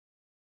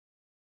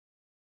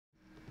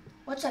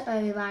What's up,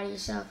 everybody?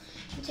 So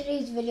in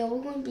today's video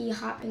we're going to be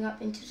hopping up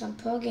into some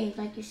pro games.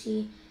 Like you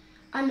see,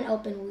 I'm in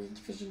Open League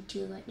Division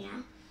 2 right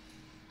now,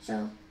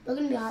 so we're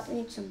going to be hopping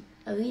into some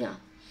arena.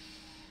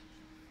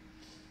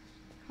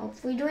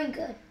 Hopefully doing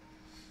good,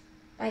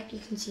 like you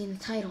can see in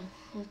the title.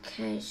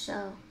 Okay,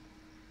 so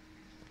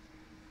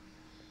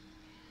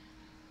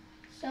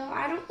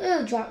I don't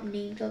really drop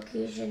name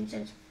locations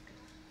since,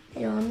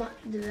 you know, I'm not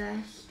the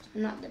best.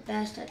 I'm not the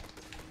best at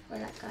where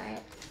that guy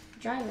at.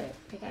 Driver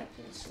pickaxe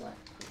is what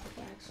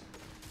pickaxe.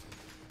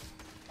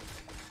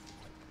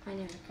 I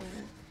never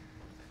can.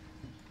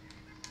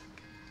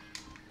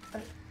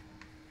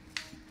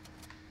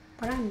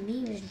 But I'm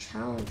memes and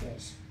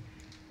challenges.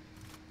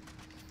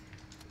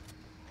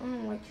 I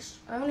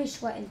only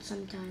sweating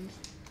sometimes.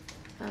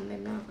 Maybe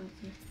not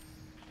okay.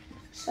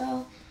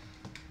 So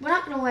we're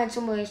not gonna land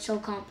somewhere it's so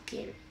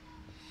complicated,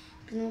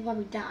 because we'll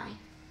probably die.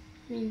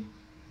 I mean,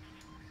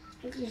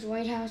 I think this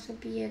White House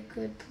would be a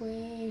good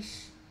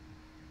place.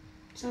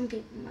 Some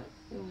people might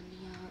go in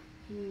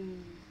the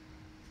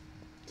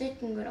They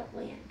can go to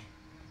land.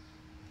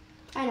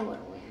 I know where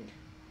to land.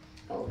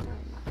 Oh no,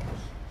 not this.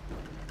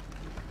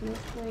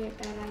 That's probably a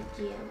bad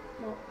idea.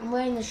 Well, I'm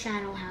wearing the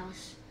Shadow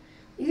House.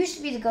 It used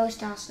to be the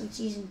Ghost House in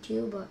Season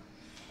 2, but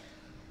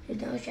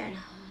there's no Shadow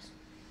House.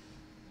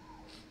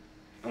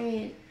 I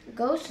mean, the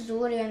Ghost is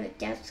already on the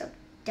depths of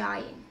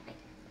dying.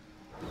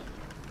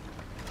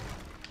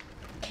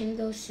 Can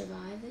Ghost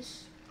survive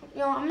this?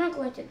 You know, I'm not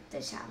going to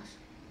this house.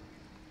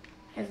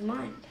 Never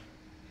mind.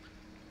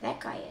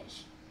 That guy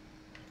is.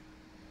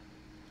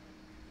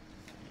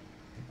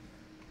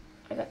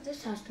 I got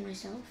this house to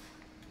myself.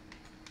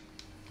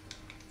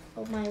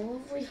 Oh, my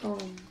lovely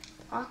home.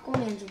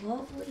 Aquaman's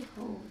lovely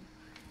home.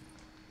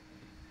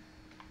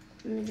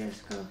 Let me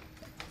just go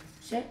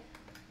sit.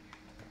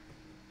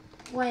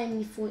 Playing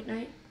me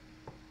Fortnite.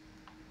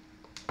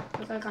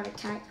 Look, I got a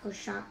tactical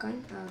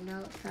shotgun. Oh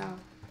no, it fell.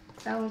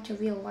 It fell into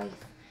real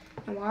life.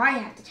 Now I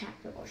have the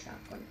tactical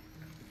shotgun.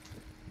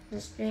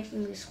 Just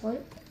making me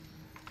slow.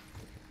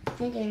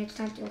 Thinking it's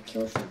time to go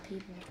kill some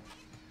people.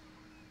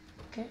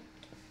 Okay.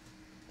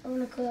 I'm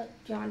gonna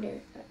collect yonder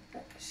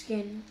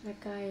skin, that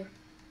guy who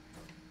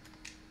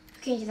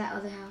came to that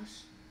other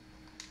house.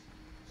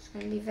 It's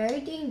gonna be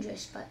very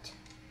dangerous, but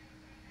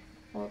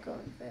we'll go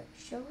in there,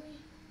 shall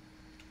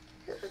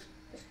we?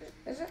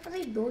 Are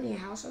they building a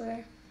house over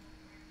there?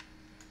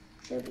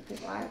 Should be,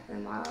 because why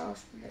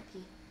else would they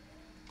be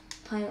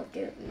playing up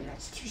there? I mean,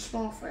 that's too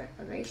small for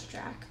a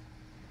racetrack.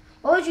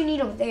 What would you need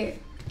over there?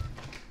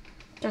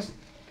 Just,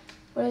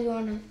 what do you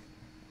want to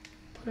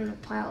put in a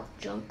pile of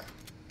junk?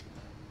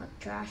 Like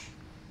trash.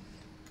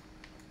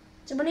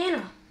 It's a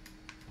banana.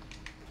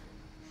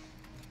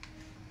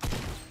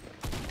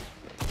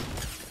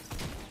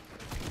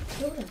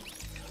 Killed him.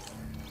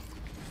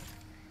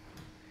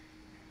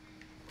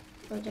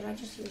 Or did I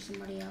just hear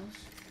somebody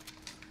else?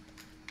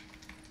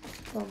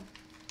 Well,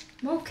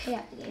 I'm okay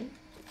at the game.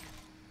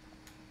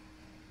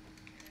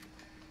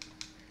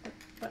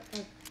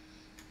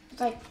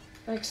 But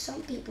like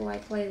some people I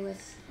play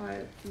with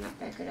are not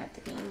that good at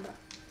the game, but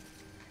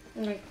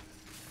like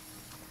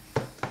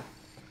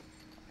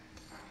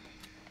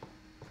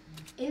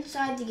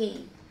inside the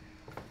game,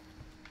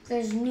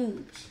 there's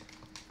noobs,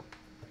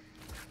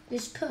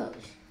 there's pros,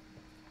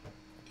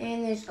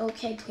 and there's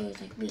okay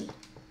players like me.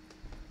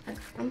 Like,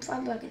 I'm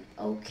probably like an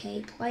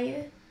okay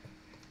player,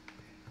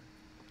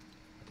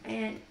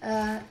 and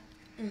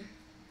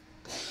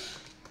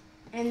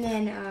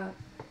then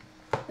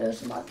there's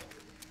some other.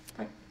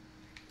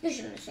 You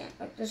should understand.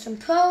 Like, there's some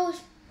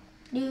pros,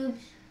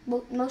 noobs,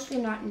 mostly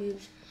not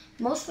noobs,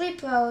 mostly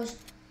pros,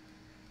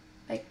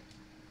 like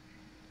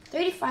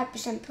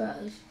 35%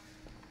 pros,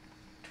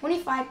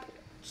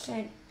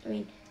 10%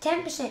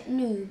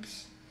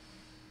 noobs,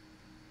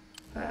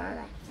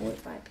 like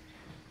 45,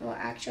 well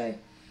actually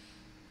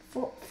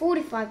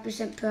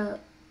 45% pro,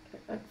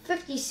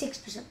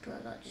 56%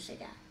 pros, I'll just say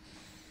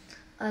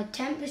that,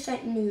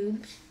 10%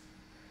 noobs,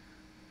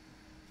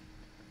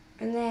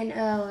 and then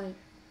like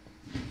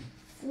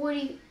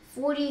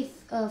 44%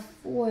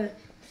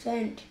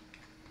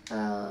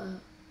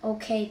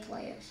 okay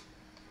players.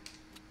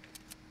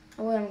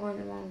 Oh wait, I'm going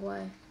the wrong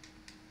way.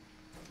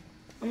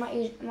 I'm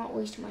not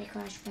wasting my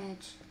crash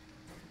pads.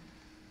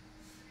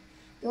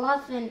 You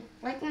often,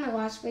 like in my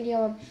last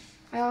video,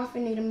 I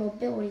often needed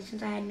mobility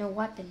since I had no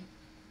weapon.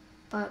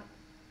 But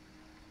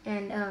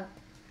in an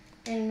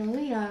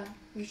arena,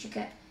 you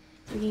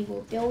need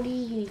mobility.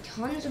 You need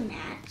tons of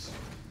mats.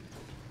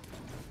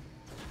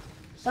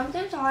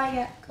 Sometimes I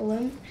get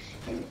going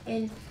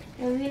and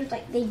arenas,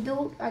 like they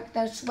build, like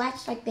the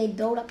sweats, like they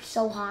build up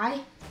so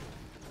high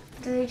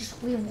that they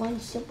just leave one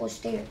simple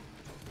stair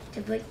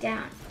to break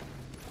down,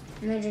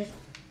 and I just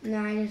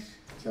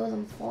kill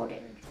them fall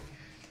damage.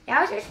 Yeah,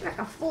 I was just like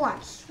a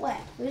full-on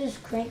sweat. We were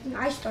just cranking.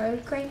 I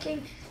started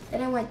cranking,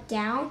 then I went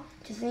down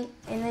to think,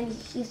 and then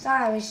he thought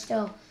I was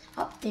still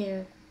up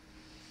there,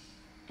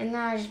 and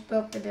then I just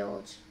broke the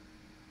builds.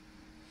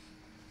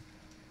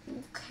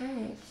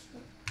 Okay.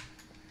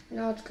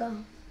 Now let's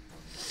go.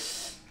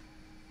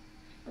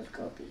 Let's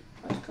go, Pete.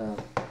 Let's go.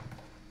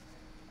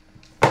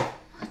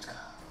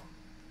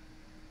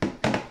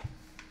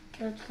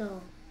 Let's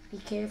go. Be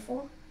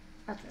careful.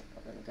 That's where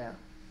we're gonna go.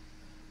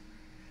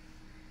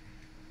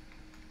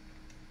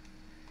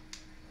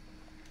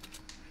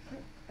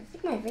 I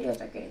think my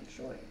videos are getting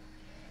shorter.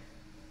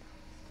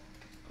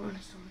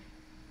 Honestly.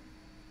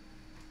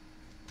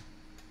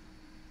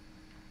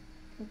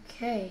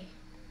 Okay.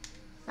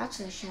 That's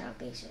the shadow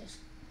bases.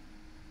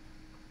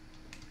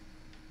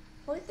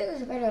 What do you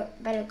think is a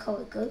better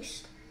color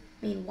ghost?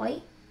 I mean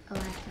white? Oh,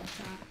 that's my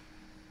shot.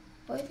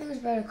 What do you think is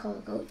better color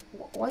ghost?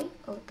 White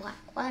or black?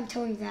 What I'm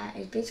telling you that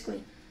is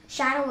basically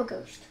shadow or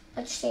ghost.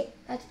 Let's say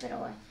that's better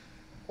way.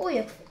 Or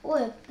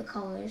the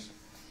colors.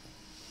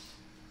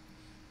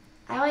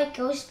 I like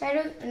ghost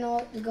better and I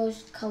like the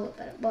ghost color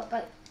better.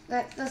 But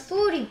the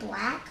 3D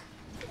black,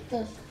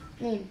 I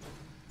mean,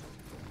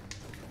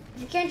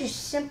 you can't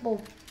just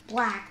simple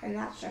black and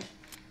that's just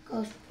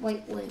ghost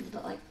white wing.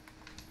 But like,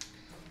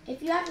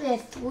 if you have the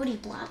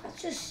 3D black,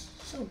 that's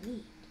just so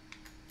neat.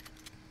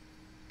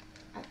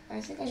 I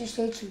think I just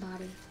saved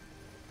somebody.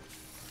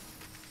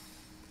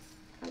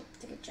 I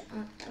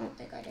don't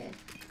think I did.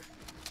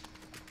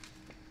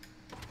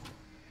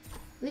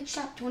 Weak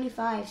shot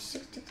 25,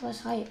 60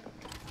 plus hype.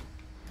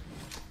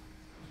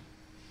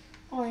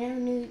 Oh, I never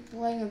knew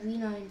playing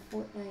arena in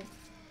Fortnite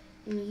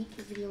in the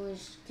YouTube video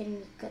was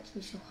gets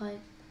me so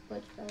hyped.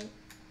 Let's go.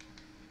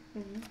 I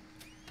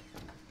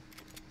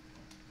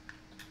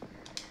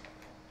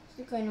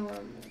think I know what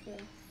I'm gonna do.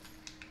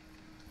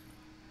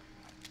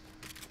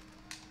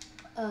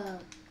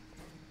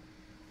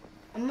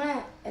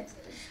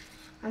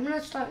 I'm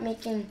gonna start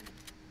making.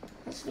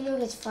 This video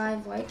gets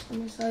 5 likes. I'm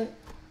gonna start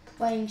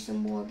playing some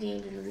more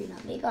games in arena.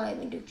 Maybe I'll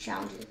even do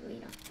challenges in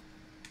arena.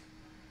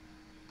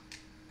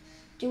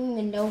 Doing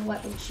the no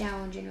weapon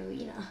challenge in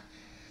arena.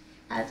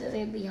 I thought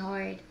it'd be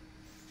hard.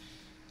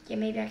 Yeah,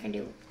 maybe I can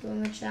do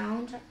doing a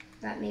challenge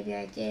that maybe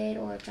I did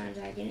or a challenge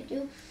I didn't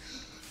do.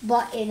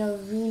 But in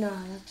arena,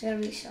 that's gonna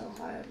be so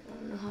hard. I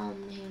don't know how I'm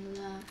gonna handle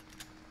that.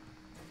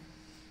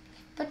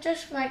 But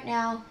just right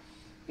now,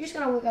 we're just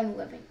gonna work on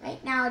living.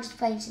 Right now, I'm just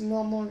playing some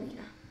normal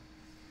arena.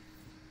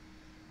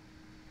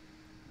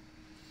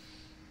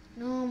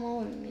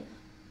 Normal arena.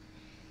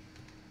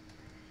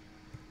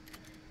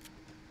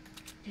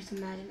 Just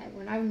imagine I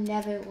won. I've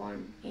never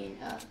won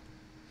in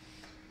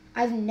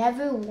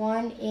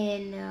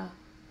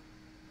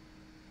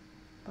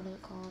what is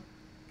it called?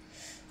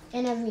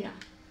 In arena.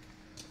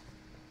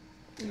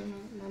 I don't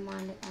know, my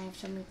mind, I have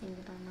so many things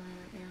about my mind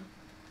right now.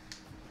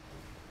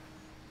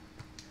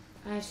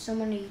 I have so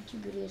many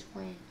YouTube videos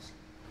planned.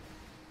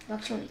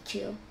 Actually only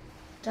 2.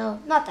 So,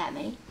 not that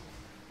many.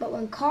 But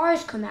when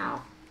cars come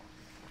out,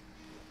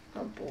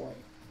 oh boy.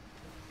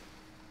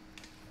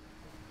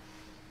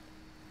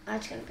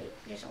 That's gonna be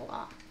just a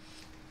lot.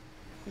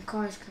 When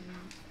cars come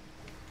out.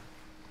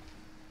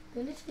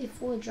 There needs to be a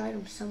forged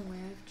item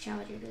somewhere. I've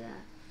challenged you to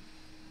that.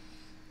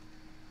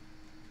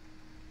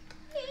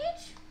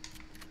 Please?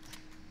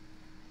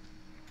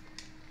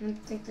 I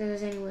don't think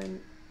there's any of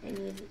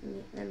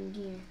them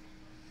here.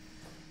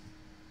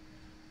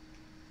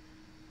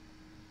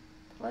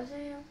 Was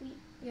there?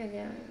 Yeah,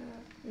 there.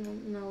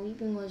 No,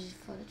 weeping was just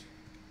footage.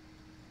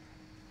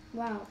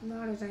 Wow,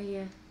 marauders are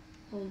here.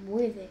 I'm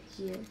with it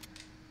here.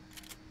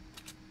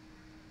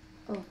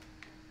 Oh.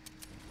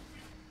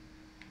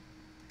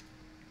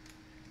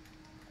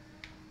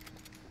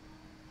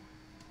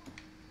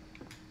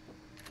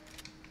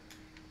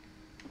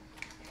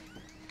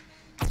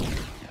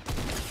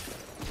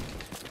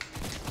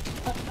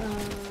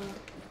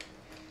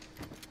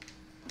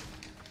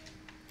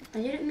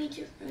 I didn't mean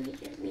to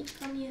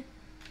come here.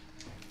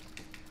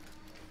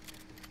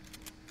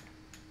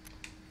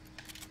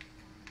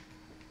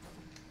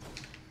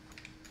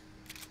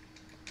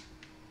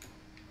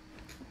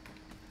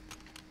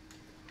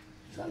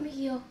 Just let me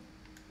heal.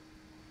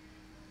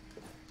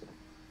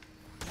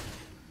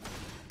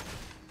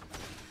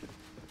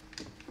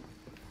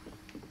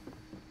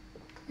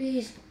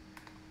 Please,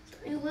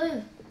 let me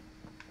live.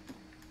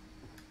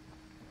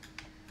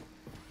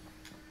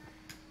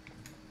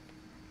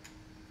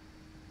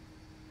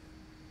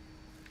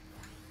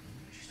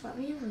 Just let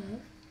me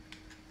live.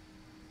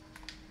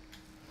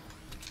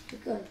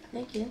 You're good,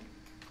 thank you.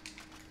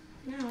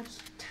 Now it's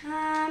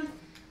time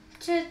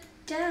to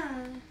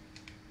die.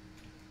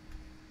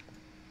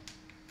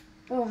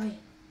 Boy.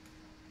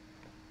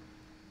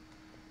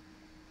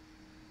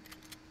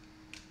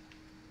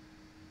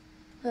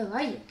 Where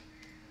are you?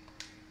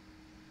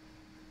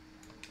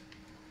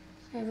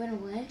 I run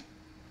away.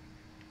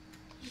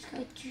 You just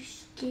got too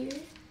scared to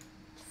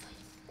fight.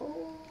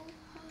 Oh.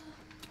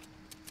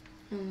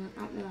 No,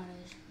 not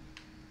marauders.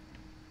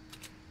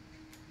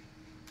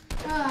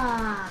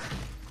 Ah.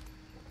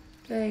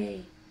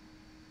 Okay.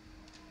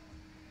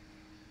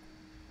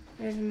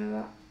 There's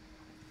my.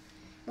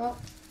 Well,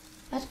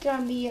 that's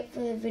gonna be it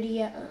for the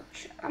video.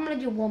 I'm gonna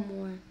do one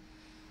more.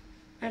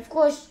 And of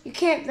course, you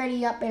can't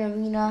ready up in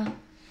arena.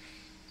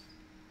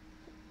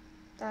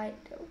 I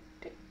don't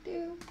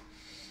do.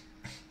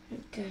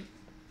 Okay.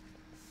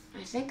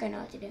 I think I know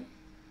what to do.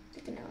 I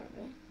think I know what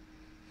to do.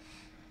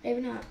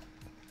 Maybe not.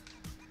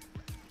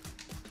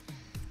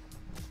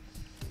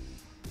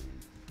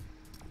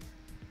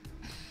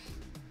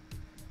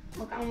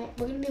 Look,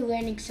 we're gonna be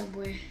landing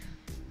somewhere.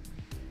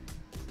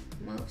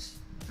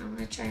 I'm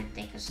gonna try and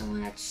think of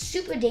someone that's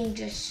super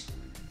dangerous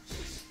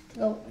to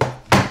go with.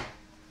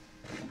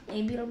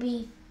 Maybe it'll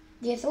be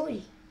the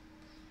Authority.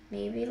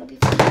 Maybe it'll be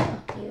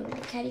Florida. Maybe it'll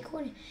be Catty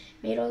Corner.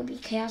 Maybe it'll be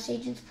Chaos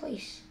Agent's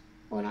place.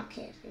 Well, not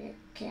Chaos.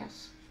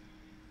 Chaos.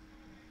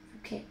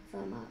 Okay,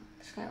 from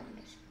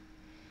Skylanders.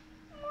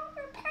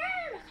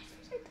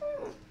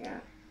 Yeah,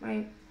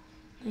 my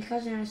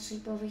cousin had to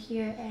sleep over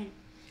here and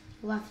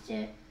left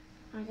it.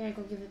 I gotta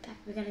go give it back.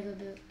 We gotta go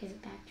give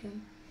it back to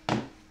him.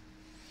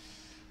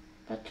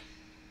 But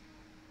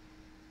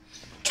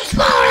just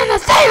follow in the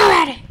thing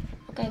already.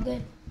 Okay,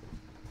 good.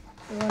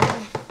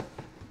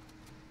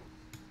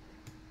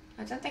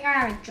 I don't think I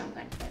haven't jumped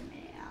in for a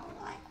minute. I was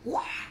like,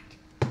 what?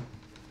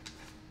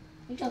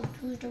 You jumped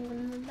who's jumping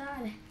in the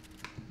body?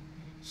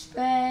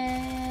 Spread.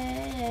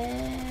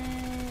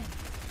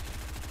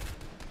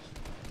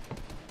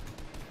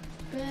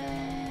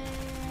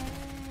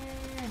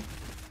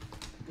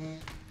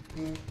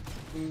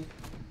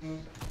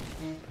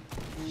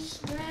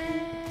 Spread.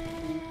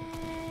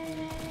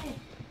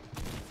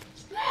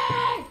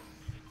 Spread.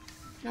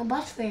 No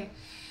bus fare.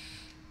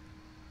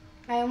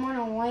 I want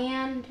to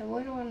land.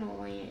 Where do I want to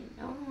land?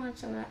 I want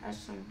some.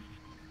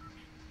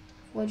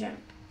 We're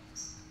jumping.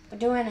 We're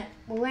doing it.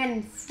 We're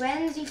landing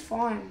Frenzy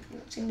Farm.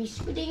 It's gonna be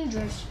super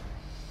dangerous,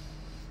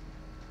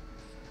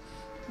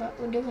 but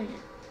we're doing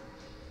it.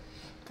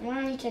 I want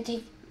to need to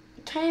take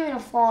a tiny bit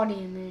of fall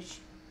damage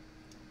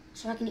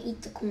so I can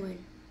eat the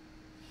corn.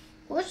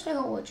 Where should I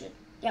go? Orchard.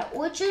 Yeah,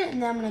 Orchard,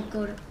 and then I'm gonna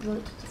go to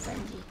the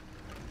Frenzy.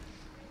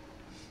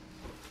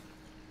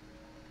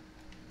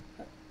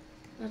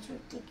 That's what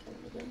I'm thinking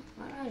of doing.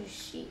 Why did I just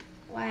see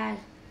lag?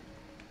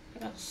 I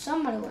got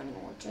somebody running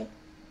Orchard.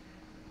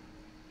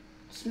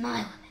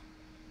 Smile.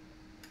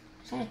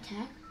 Is that a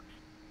tag?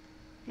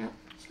 No,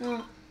 it's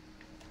not.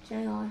 It's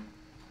AR.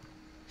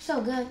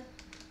 So good.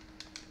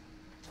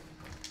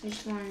 I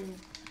just wanted to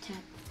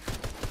attack.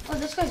 Oh,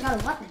 this guy's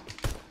got a weapon.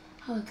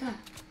 Oh my god.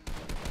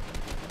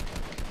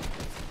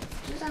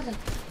 Just like,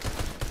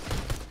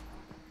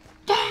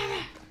 damn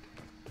it!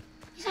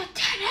 He's like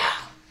 10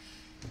 out.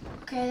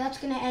 Okay, that's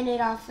gonna end it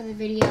off for the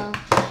video.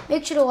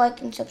 Make sure to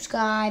like and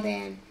subscribe,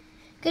 and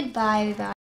goodbye, everybody.